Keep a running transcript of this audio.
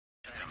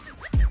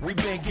We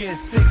been getting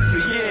sick for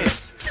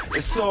years.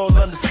 It's all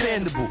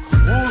understandable.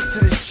 Rules to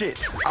this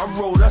shit. I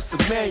wrote us a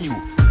manual,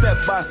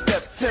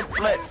 step-by-step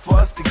template for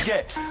us to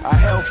get our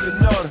health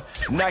in order,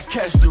 not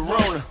catch the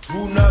Rona.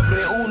 Rule number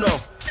uno.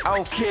 I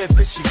don't care if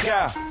it's your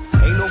guy.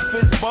 Ain't no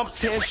fist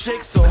bumps,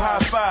 handshakes, or high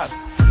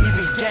fives.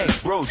 Even gang,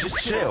 bro, just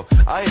chill.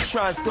 I ain't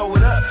trying to throw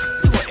it up.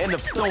 You gon' end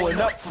up throwing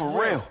up for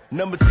real.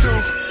 Number 2,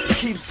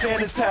 keep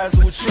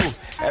sanitizing with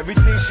you.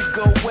 Everything should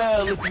go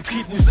well if you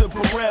keep you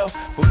simple real.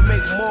 But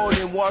make more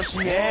than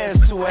washing your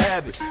hands to a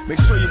habit. Make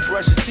sure you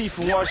brush your teeth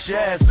and wash your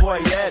ass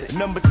while you're at it.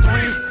 Number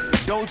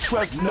 3, don't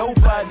trust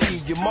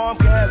nobody. Your mom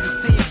can have the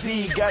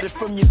CV, got it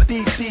from your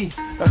DD.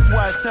 That's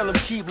why I tell them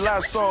keep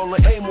Lysol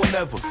and aim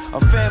whenever.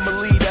 A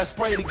family that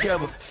spray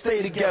together,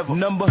 stay together.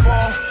 Number 4,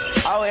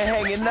 out here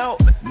hanging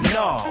out?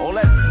 Nah, all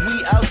that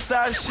we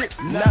outside shit,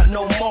 not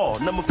no more.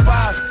 Number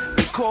 5,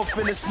 they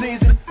coughing and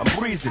sneezing, I'm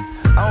breezing.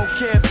 I don't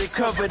care if they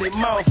cover their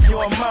mouth, yo,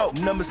 I'm out.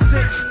 Number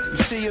 6, you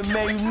see a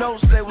man you know,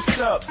 say what's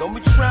up. Don't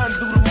be trying to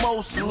do the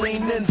most and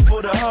lean in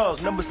for the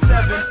hug. Number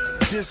 7,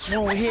 this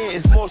rule here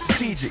is more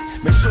strategic.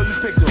 Make sure you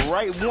pick the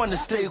right one to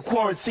stay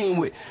quarantined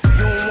with.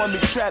 You don't want me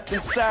trapped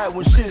inside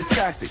when shit is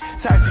toxic.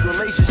 Toxic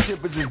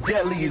relationship is as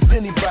deadly as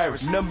any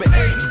virus. Number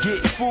 8, get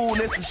food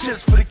and some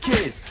chips for the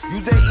kids.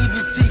 Use that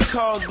EBT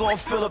card, go and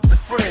fill up the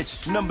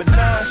fridge. Number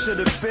 9 should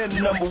have been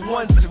number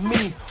 1 to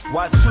me.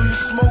 Watch who you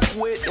smoke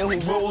with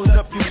and who rolling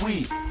up your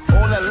weed.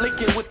 All that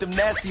licking with them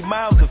nasty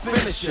mouths a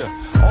finisher.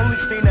 Only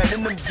thing that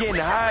in them getting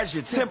high is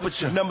your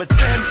temperature. Number 10,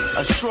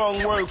 a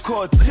strong word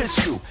called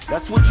tissue.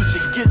 That's what you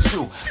should get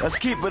you. Let's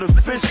keep it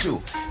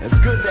official. It's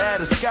good to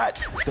add a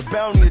Scott, the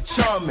bounty of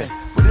charming.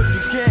 But if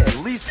you can't, at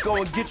least go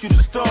and get you the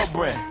store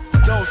brand.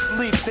 Don't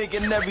sleep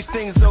thinking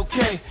everything's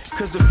okay,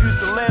 cause a few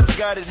celebs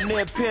got it and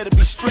they appear to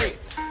be straight.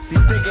 See,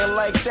 thinking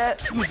like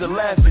that, use a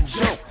laughing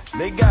joke.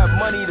 They got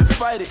money to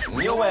fight it,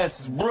 and your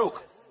ass is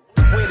broke.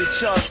 The way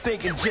that y'all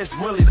thinking just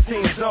really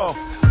seems off.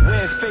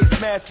 Wearing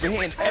face masks but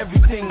hitting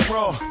everything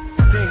raw.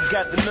 Then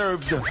got the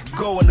nerve to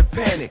go into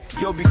panic.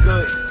 You'll be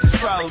good, just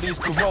follow these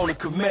Corona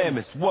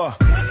commandments. What?